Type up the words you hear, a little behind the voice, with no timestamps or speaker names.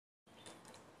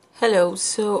Hello,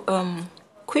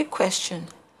 quick question.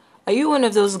 Are you one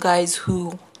of those guys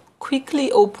who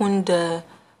quickly opened a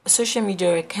social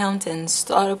media account and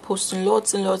started posting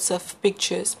lots and lots of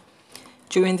pictures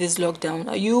during this lockdown?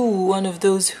 Are you one of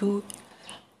those who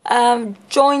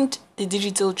joined the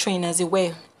digital train, as it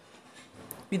were,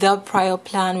 without prior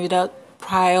plan, without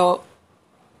prior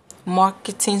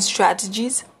marketing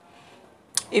strategies?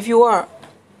 If you are,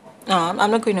 no, I'm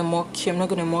not going to mock you.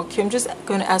 I'm just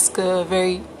going to ask a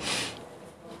very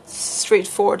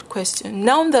straightforward question.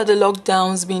 Now that the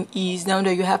lockdown's been eased, now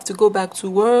that you have to go back to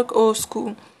work or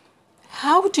school,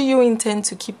 how do you intend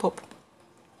to keep up?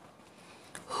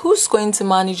 Who's going to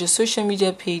manage your social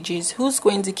media pages? Who's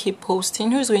going to keep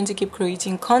posting? Who's going to keep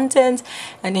creating content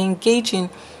and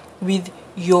engaging with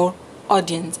your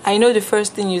audience? I know the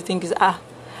first thing you think is, I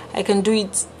can do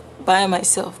it by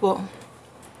myself. Well,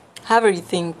 have you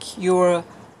think you're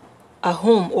at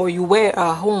home, or you were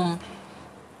at home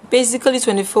basically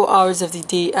 24 hours of the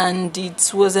day, and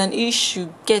it was an issue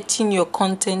getting your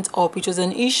content up. It was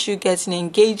an issue getting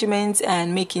engagement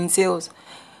and making sales.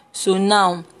 So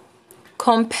now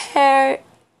compare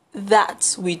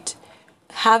that with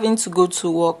having to go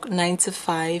to work 9 to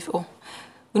 5, or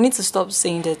we need to stop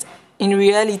saying that. In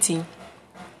reality,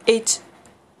 8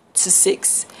 to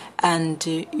 6, and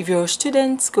if you're a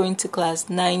student going to class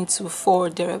 9 to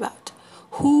 4 thereabout,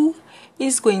 who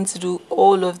is going to do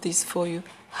all of this for you?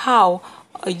 How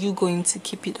are you going to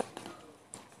keep it up?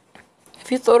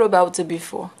 Have you thought about it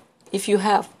before? If you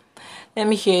have, let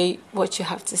me hear what you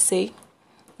have to say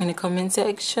in the comment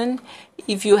section.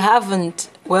 If you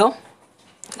haven't, well,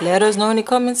 let us know in the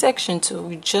comment section too.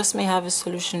 We just may have a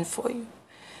solution for you.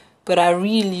 But I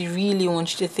really, really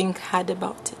want you to think hard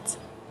about it.